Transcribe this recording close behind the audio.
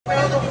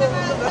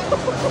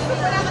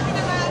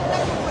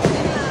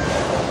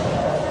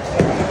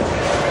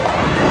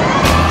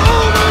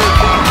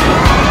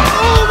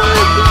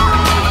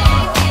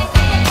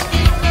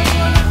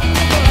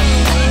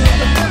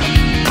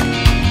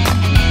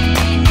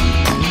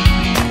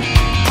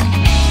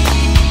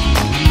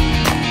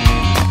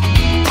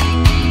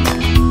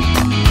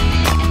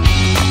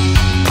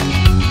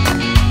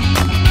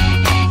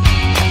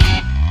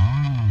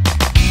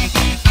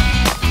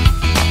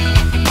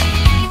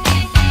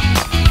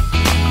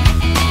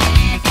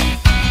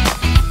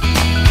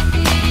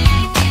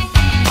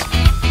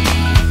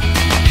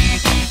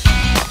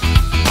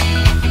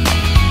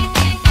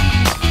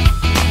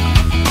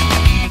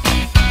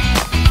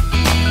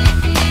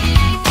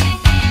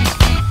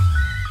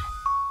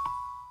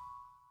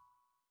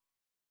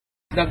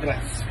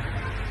Douglas.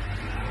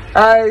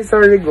 Hi,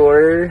 Sir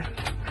Rigor.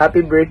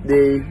 Happy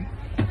birthday.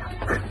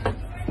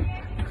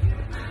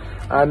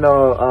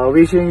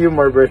 Wishing you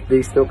more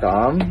birthdays to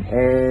come.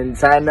 And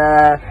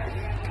sana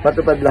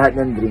matupad lahat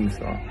ng dreams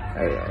mo.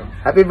 Ayan.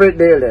 Happy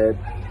birthday ulit.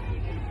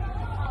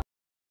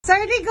 Sir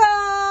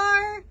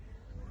Rigor!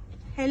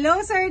 Hello,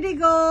 Sir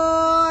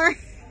Rigor!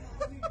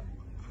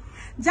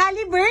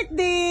 Jolly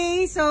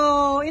birthday! So,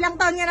 ilang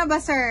taon nga na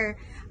ba, sir?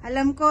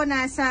 Alam ko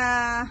nasa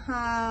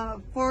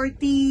 40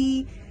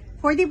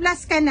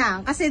 plus ka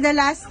na. Kasi the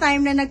last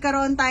time na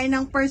nagkaroon tayo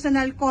ng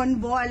personal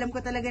convo, alam ko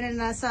talaga na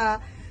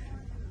nasa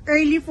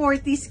early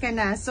 40s ka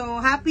na. So,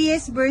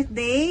 happiest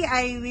birthday.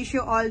 I wish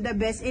you all the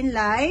best in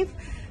life.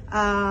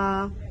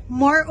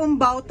 More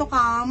umbaw to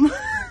come.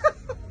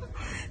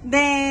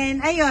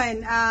 Then,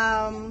 ayun,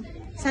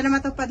 sana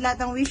matupad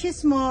lahat ng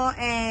wishes mo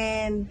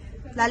and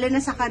lalo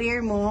na sa career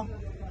mo.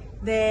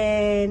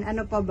 Then,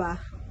 ano pa ba?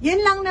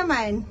 Yun lang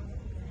naman.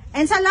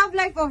 And sa love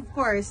life, of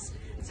course,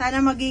 sana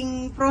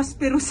maging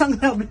prosperous ang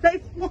love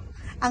life mo,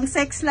 ang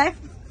sex life.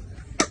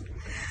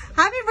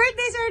 Happy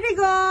birthday, Sir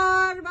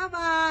Rigor!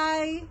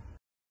 Bye-bye!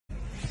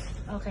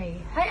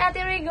 Okay. Hi,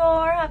 Ate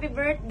Rigor! Happy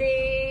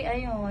birthday!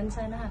 Ayun,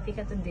 sana happy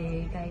ka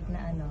today, kahit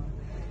na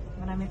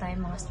marami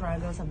tayong mga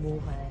struggle sa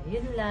buhay.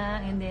 Yun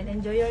lang, and then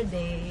enjoy your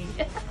day.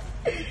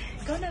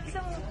 Ikaw na, bisa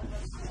mo.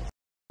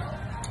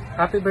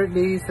 Happy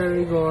birthday,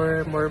 Sir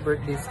Rigor. More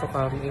birthdays to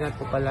come. Ingat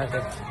po palagi.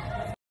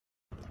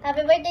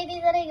 Happy birthday,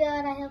 Tita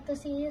Rigor. I hope to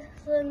see you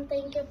soon.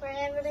 Thank you for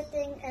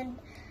everything and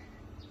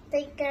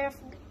take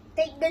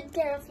good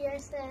care of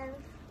yourself.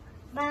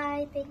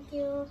 Bye. Thank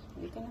you.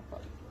 Uwi ka na po.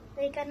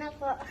 Uwi ka na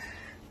po.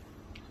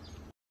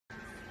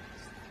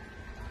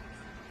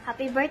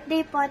 Happy birthday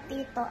po,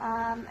 Tito.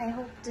 I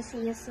hope to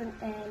see you soon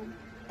and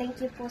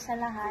thank you po sa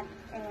lahat.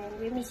 And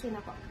we miss you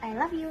na po. I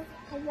love you.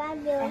 I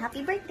love you. And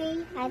happy birthday.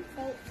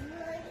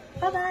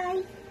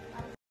 Bye-bye.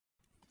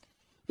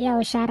 Yo,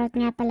 shoutout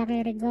nga pala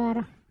kay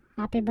Rigor.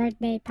 Happy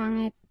birthday,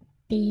 pangit.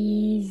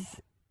 Peace.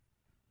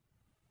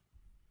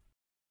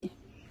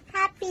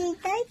 Happy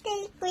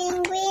birthday, Queen.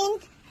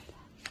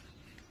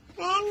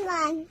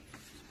 Ren.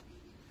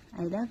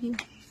 I love you.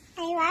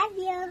 I love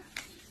you.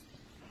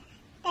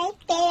 Take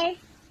care.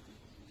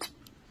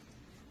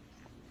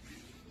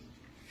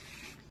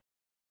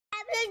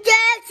 Happy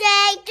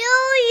birthday to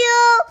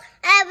you.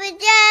 Happy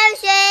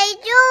birthday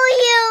to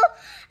you.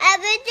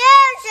 Happy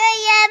birthday,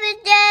 happy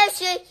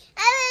birthday,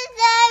 happy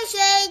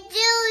birthday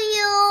to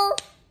you.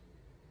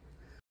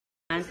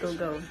 And to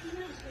go.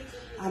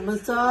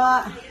 Abunso,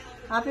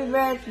 happy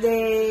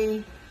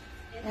birthday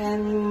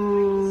and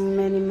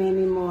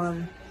many more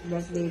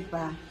birthday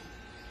pa.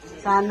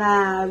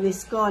 Sana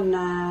wish ko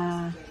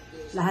na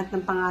lahat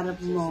ng pangarap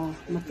mo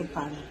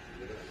matupad.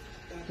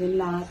 Yun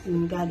lang at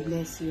God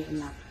bless you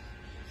enough.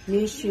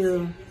 Miss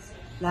you,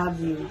 love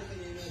you.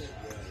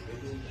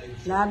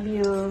 Love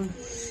you,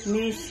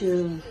 miss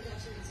you.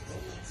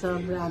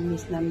 Sobra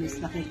miss na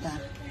kita.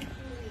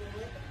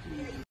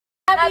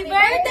 Happy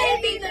birthday,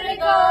 Tito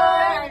Rigor!